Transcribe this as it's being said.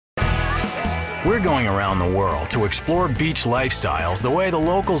We're going around the world to explore beach lifestyles the way the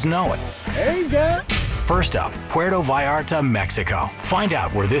locals know it. There you go. First up, Puerto Vallarta, Mexico. Find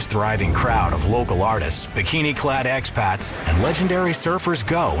out where this thriving crowd of local artists, bikini-clad expats, and legendary surfers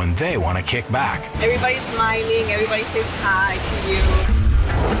go when they want to kick back. Everybody's smiling, everybody says hi to you.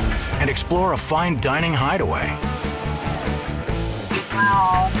 And explore a fine dining hideaway.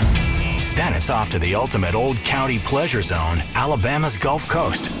 Wow. Then it's off to the ultimate old county pleasure zone, Alabama's Gulf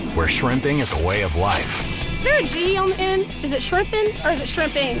Coast, where shrimping is a way of life. Is there a G on the end? Is it shrimping or is it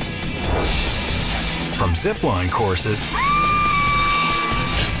shrimping? From zipline courses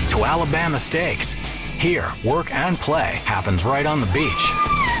to Alabama steaks, here, work and play happens right on the beach.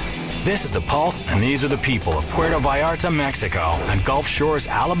 This is The Pulse, and these are the people of Puerto Vallarta, Mexico, and Gulf Shores,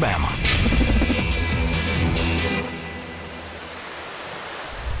 Alabama.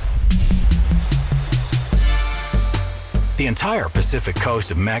 The entire Pacific coast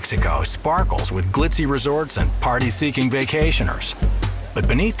of Mexico sparkles with glitzy resorts and party-seeking vacationers. But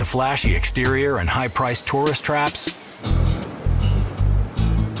beneath the flashy exterior and high-priced tourist traps,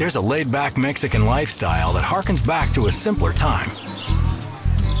 there's a laid-back Mexican lifestyle that harkens back to a simpler time.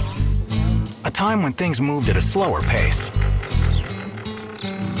 A time when things moved at a slower pace.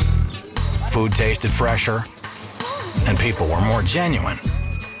 Food tasted fresher, and people were more genuine.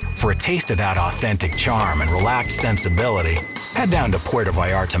 For a taste of that authentic charm and relaxed sensibility, head down to Puerto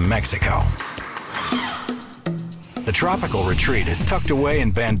Vallarta, Mexico. The tropical retreat is tucked away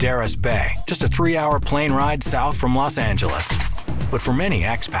in Banderas Bay, just a 3-hour plane ride south from Los Angeles. But for many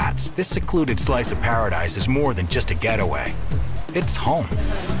expats, this secluded slice of paradise is more than just a getaway. It's home.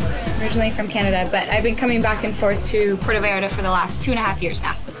 Originally from Canada, but I've been coming back and forth to Puerto Vallarta for the last 2.5 years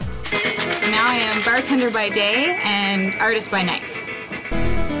now. Now I am bartender by day and artist by night.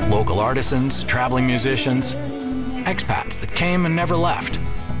 Local artisans, traveling musicians, expats that came and never left.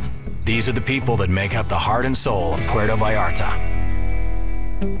 These are the people that make up the heart and soul of Puerto Vallarta.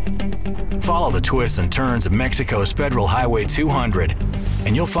 Follow the twists and turns of Mexico's Federal Highway 200,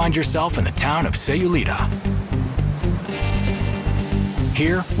 and you'll find yourself in the town of Sayulita.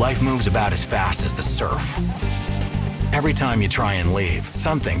 Here, life moves about as fast as the surf. Every time you try and leave,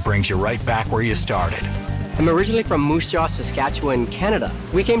 something brings you right back where you started. I'm originally from Moose Jaw, Saskatchewan, Canada.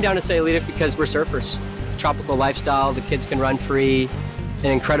 We came down to Sayulita because we're surfers. Tropical lifestyle, the kids can run free,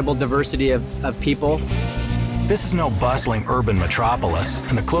 an incredible diversity of people. This is no bustling urban metropolis,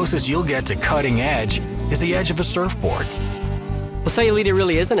 and the closest you'll get to cutting edge is the edge of a surfboard. Well, Sayulita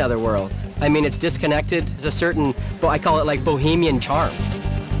really is another world. I mean, it's disconnected. There's a certain, well, I call it like bohemian charm,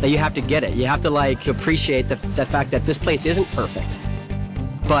 that you have to get it. You have to like appreciate the fact that this place isn't perfect.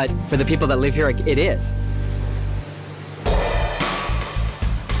 But for the people that live here, it is.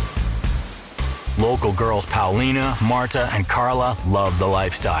 Local girls Paulina, Marta, and Carla love the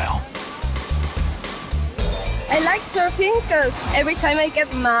lifestyle. I like surfing because every time I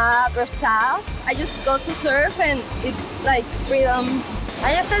get mad or sad, I just go to surf and it's like freedom.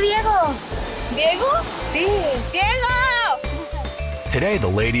 Allá está Diego. Diego? Sí. Diego! Today, the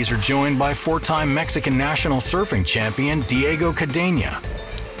ladies are joined by 4-time Mexican national surfing champion Diego Cadena.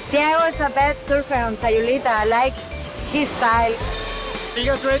 Diego is the best surfer on Sayulita. I like his style. You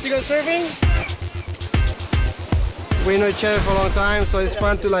guys ready to go surfing? We know each other for a long time, so it's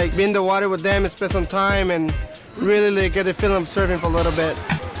fun to like be in the water with them and spend some time and really like, get the feeling of surfing for a little bit.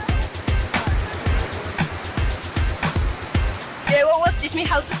 Diego always teach me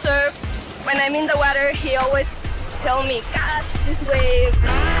how to surf. When I'm in the water, he always tell me, catch this wave.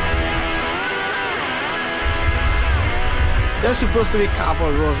 There's supposed to be a couple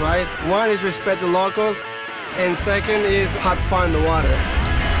of rules, right? One is respect the locals, and second is have fun in the water.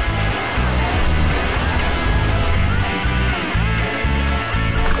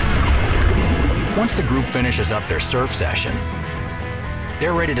 Once the group finishes up their surf session,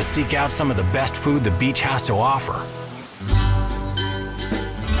 they're ready to seek out some of the best food the beach has to offer.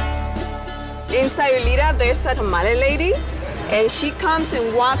 In Sayulita, there's a tamale lady, and she comes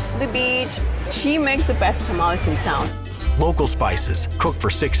and walks the beach. She makes the best tamales in town. Local spices, cooked for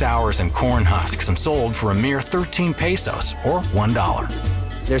 6 hours in corn husks and sold for a mere 13 pesos, or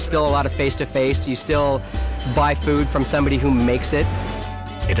 $1. There's still a lot of face-to-face. You still buy food from somebody who makes it.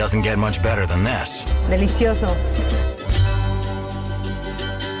 It doesn't get much better than this. Delicioso.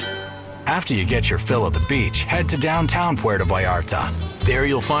 After you get your fill of the beach, head to downtown Puerto Vallarta. There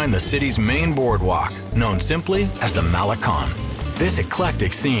you'll find the city's main boardwalk, known simply as the Malecon. This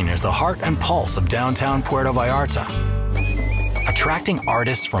eclectic scene is the heart and pulse of downtown Puerto Vallarta, attracting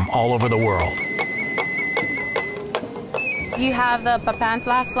artists from all over the world. You have the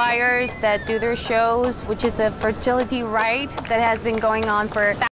Papantla Flyers that do their shows, which is a fertility rite that has been going on for